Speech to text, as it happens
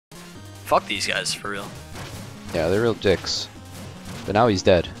Fuck these guys, for real. Yeah, they're real dicks. But now he's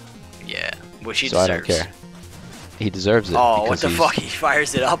dead. Yeah, which he So deserves. I don't care. He deserves it. Oh, what because the he's... fuck? He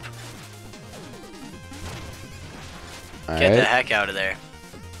fires it up. Get the heck out of there.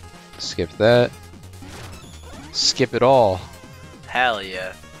 Skip that. Skip it all. Hell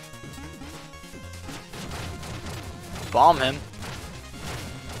yeah. Bomb him.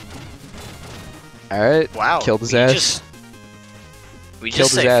 Alright. Wow. Killed his ass. We Killed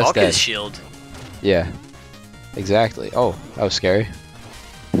just his say ass fuck dead. his shield. Yeah. Exactly. Oh, that was scary.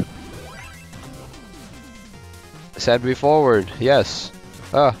 Said me forward. Yes.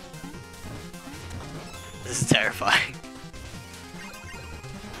 Ah. This is terrifying.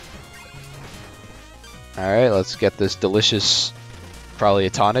 Alright, let's get this delicious, probably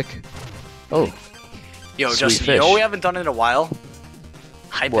a tonic. Oh. Yo, Sweet Justin, fish. you know what we haven't done in a while?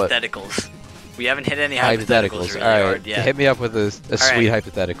 Hypotheticals. We haven't hit any hypotheticals really Alright, hard yet. hit me up with a sweet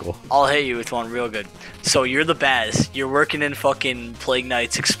hypothetical. I'll hit you with one real good. So you're the Baz. You're working in fucking Plague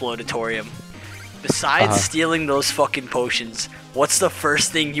Knight's Explodatorium. Besides stealing those fucking potions, what's the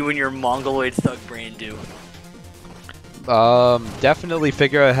first thing you and your Mongoloid thug brain do? Definitely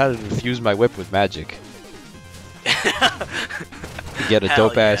figure out how to infuse my whip with magic. To get a Hell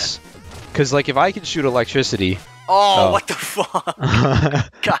dope ass. Cause like if I can shoot electricity. Oh, what the fuck?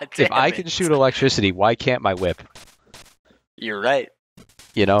 God damn If I can shoot electricity, why can't my whip? You're right.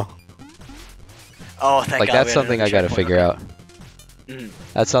 You know? Oh, thank like God. that's something I gotta figure out.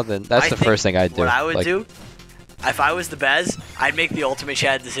 That's something. That's the first thing I'd do. What I would like, do, if I was the Bez, I'd make the ultimate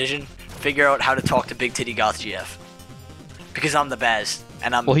Chad decision. Figure out how to talk to Big Titty Goth GF. Because I'm the Bez,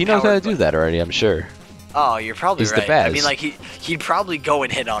 and I'm. Well, he knows how to do that already. I'm sure. Oh, you're probably He's right. the Baz. I mean, like he'd probably go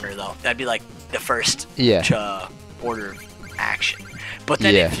and hit on her though. That'd be like the first order of action. But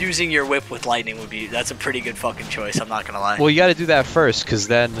then infusing your whip with lightning that's a pretty good fucking choice. I'm not gonna lie. Well, you got to do that first, because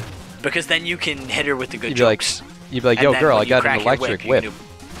then you can hit her with the good jokes. You'd be like, yo, girl, I got an electric whip.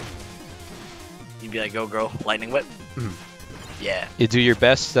 You'd be like, go, girl, lightning whip. Yeah. You do your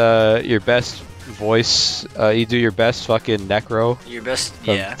best voice. You do your best fucking necro. Your best,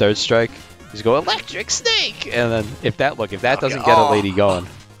 from Third Strike. Just go electric snake, and then if that doesn't get a lady going.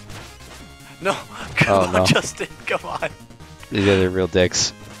 No, come on, Justin, come on. These guys are real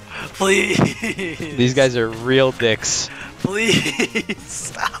dicks. Please. These guys are real dicks. Please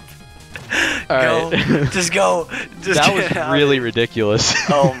stop. All right. Just go. That was really ridiculous.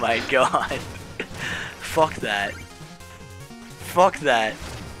 Oh my god. Fuck that. Fuck that.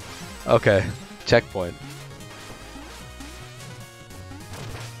 Okay. Checkpoint.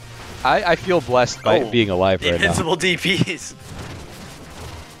 I feel blessed by being alive right now. Invincible DPs.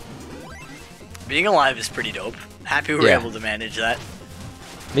 Being alive is pretty dope. Happy we were able to manage that.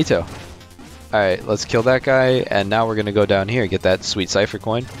 Me too. Alright, let's kill that guy, and now we're gonna go down here, get that sweet cipher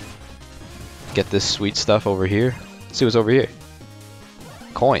coin. Get this sweet stuff over here. Let's see what's over here.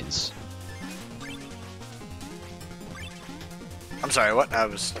 Coins. I'm sorry, what? I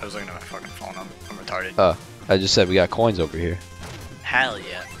was looking at my fucking phone. I'm retarded. Oh, I just said we got coins over here. Hell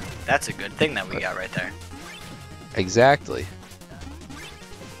yeah. That's a good thing that we got right there. Exactly.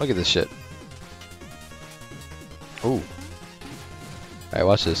 Look at this shit. Ooh. Alright,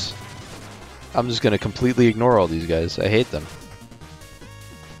 watch this. I'm just gonna completely ignore all these guys. I hate them.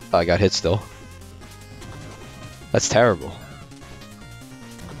 Oh, I got hit still. That's terrible.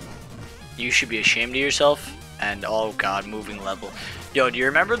 You should be ashamed of yourself. And oh god, moving level. Yo, do you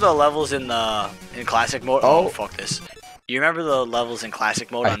remember the levels in classic mode? Oh, fuck this. You remember the levels in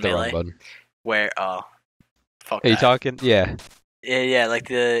classic mode on Melee? Where fuck. Are you talking? Yeah. Yeah, like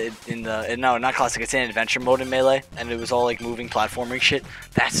no, not classic. It's in adventure mode in Melee, and it was all like moving platforming shit.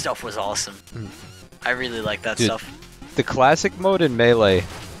 That stuff was awesome. I really like that stuff. The classic mode in Melee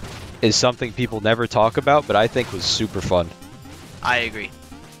is something people never talk about, but I think was super fun. I agree.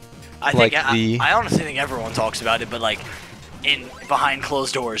 I honestly think everyone talks about it, but like behind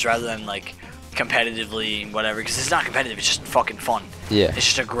closed doors rather than like competitively whatever, because it's not competitive. It's just fucking fun. Yeah. It's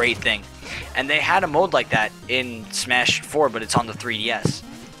just a great thing. And they had a mode like that in Smash 4, but it's on the 3DS.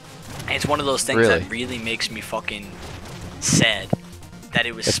 And it's one of those things that really makes me fucking sad that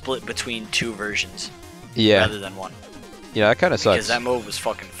it was split between two versions rather than one. Yeah, that kind of sucks. Because that mode was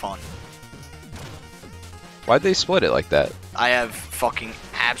fucking fun. Why'd they split it like that? I have fucking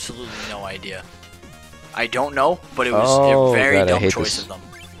absolutely no idea. I don't know, but it was a very dumb choice of them.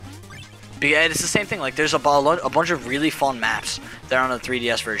 Yeah, it's the same thing. Like, there's a bunch of really fun maps that are on the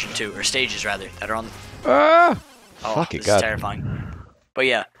 3DS version too, or stages rather, that are on. Fucking this is terrifying. But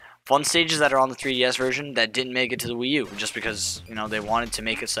yeah, fun stages that are on the 3DS version that didn't make it to the Wii U, just because they wanted to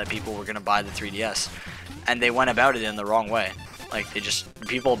make it so that people were gonna buy the 3DS, and they went about it in the wrong way. Like,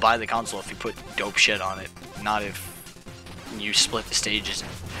 people buy the console if you put dope shit on it, not if you split the stages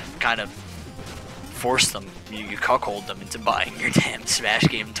and kind of force them, you cuckold them into buying your damn Smash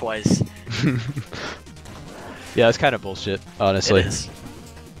game twice. Yeah, that's kind of bullshit, honestly. It is.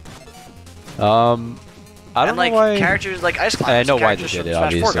 I don't know why. Characters like Ice Climbers, I know why they did it,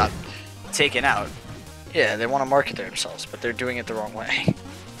 Smash 4 obviously. got taken out. Yeah, they want to market themselves, but they're doing it the wrong way.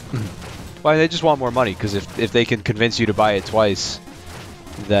 Well, they just want more money, because if they can convince you to buy it twice,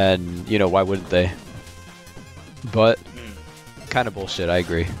 then, you know, why wouldn't they? But, kind of bullshit, I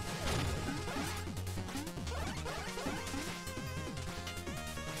agree.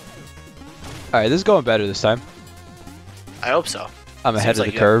 Alright, this is going better this time. I hope so. I'm ahead Seems of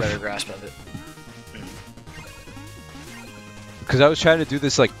like the you have a curve. better grasp of it. Because I was trying to do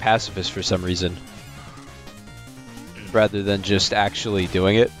this like pacifist for some reason. Rather than just actually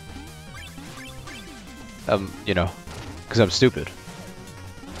doing it. You know, because I'm stupid.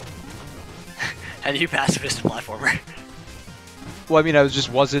 And you pacifist and platformer. Well, I mean, I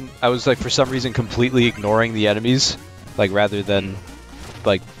was like for some reason completely ignoring the enemies. Like rather than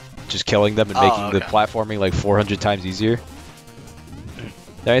like just killing them and making the platforming like 400 times easier.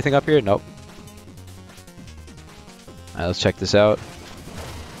 Is there anything up here? Nope. Alright, let's check this out.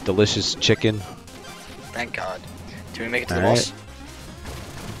 Delicious chicken. Thank God. Do we make it to the boss?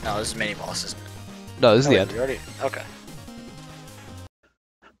 No, this is mini boss, isn't it? No, this is the end. Okay.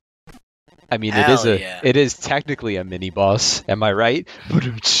 I mean, Hell it is technically a mini boss. Am I right?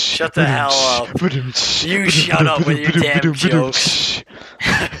 Shut the hell up. You shut up with your damn jokes.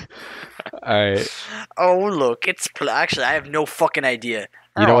 Alright. Oh, look, it's actually, I have no fucking idea.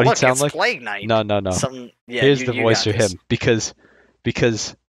 You know what look, he sounds it's like? Plague Knight. No. Yeah, Here's the voice for got this. him because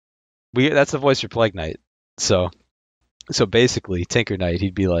that's the voice for Plague Knight. So basically, Tinker Knight,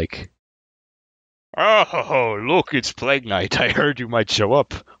 he'd be like, "Oh, look, it's Plague Knight. I heard you might show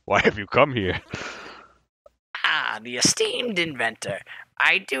up. Why have you come here?" Ah, the esteemed inventor.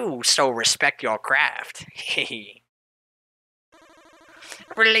 I do so respect your craft.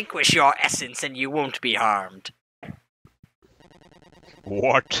 Relinquish your essence and you won't be harmed.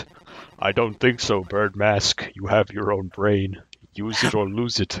 What? I don't think so, Bird Mask. You have your own brain. Use it or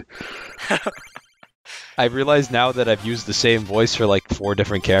lose it. I realize now that I've used the same voice for like 4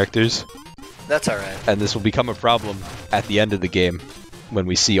 different characters. That's alright. And this will become a problem at the end of the game when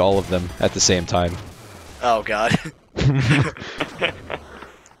we see all of them at the same time. Oh god.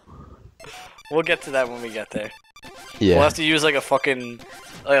 We'll get to that when we get there. Yeah. We'll have to use like a fucking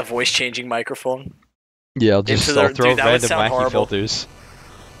a voice changing microphone. Yeah, I'll just I'll throw that would random sound wacky horrible. filters.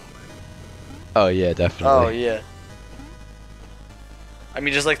 Oh yeah, definitely. Oh yeah. I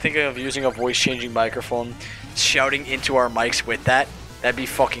mean, just like thinking of using a voice changing microphone, shouting into our mics with that. That'd be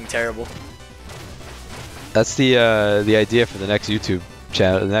fucking terrible. That's the idea for the next YouTube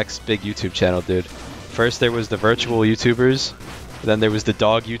channel, the next big YouTube channel, dude. First there was the virtual YouTubers, then there was the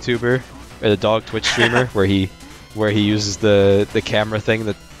dog YouTuber, or the dog Twitch streamer, where he uses the camera thing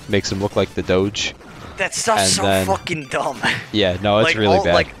that makes him look like the Doge. That stuff's so fucking dumb. Yeah, no, it's like, really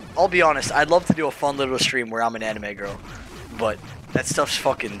bad. Like, I'll be honest, I'd love to do a fun little stream where I'm an anime girl, but that stuff's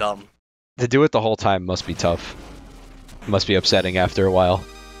fucking dumb. To do it the whole time must be tough. Must be upsetting after a while.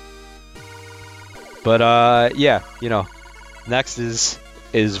 But yeah, you know, next is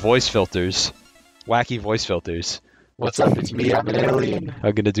voice filters, wacky voice filters. What's up? It's me. I'm an alien.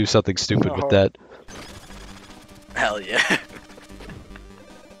 I'm gonna do something stupid with that. Hell yeah.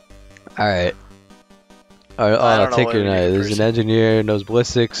 All right. Tinker Knight. There's an engineer, knows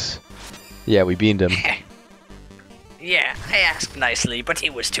ballistics. Yeah, we beamed him. Yeah, I asked nicely, but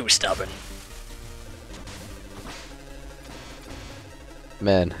he was too stubborn.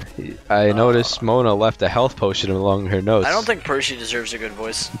 Man, I noticed Mona left a health potion along her notes. I don't think Percy deserves a good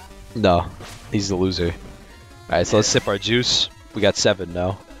voice. No, he's the loser. Alright, so let's sip our juice. We got 7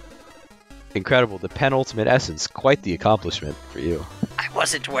 now. Incredible, the penultimate essence. Quite the accomplishment for you. I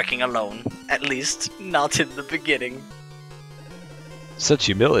wasn't working alone. At least, not in the beginning. Such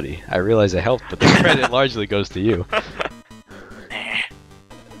humility. I realize I helped, but the credit largely goes to you.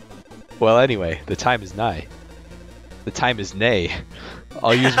 Well, anyway, the time is nigh. The time is nay.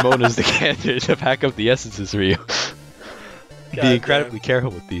 I'll use Mona's decanter to pack up the essences for you. Be incredibly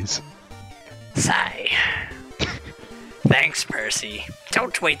careful with these. Sigh. Thanks, Percy.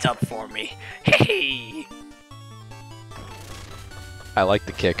 Don't wait up for me. Hey. I like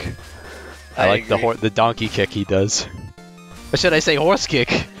the kick. I like the donkey kick he does. Or should I say horse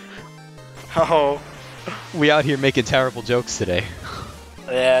kick? Oh. We out here making terrible jokes today.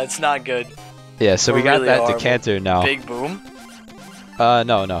 Yeah, it's not good. Yeah, so we got really that decanter now. Big boom?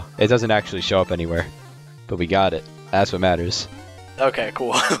 No. It doesn't actually show up anywhere. But we got it. That's what matters. Okay,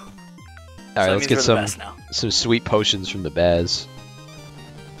 cool. All right, let's get some sweet potions from the Baz.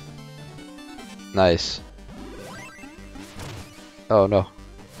 Nice. Oh no.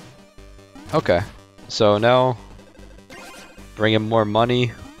 Okay, so now bring him more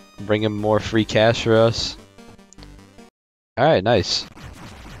money, bring him more free cash for us. All right, nice.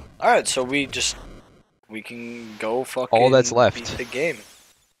 All right, so we can go fucking. All that's left. Beat the game.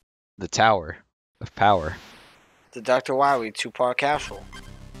 The Tower of Power. The Dr. Wily 2-part capsule.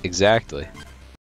 Exactly.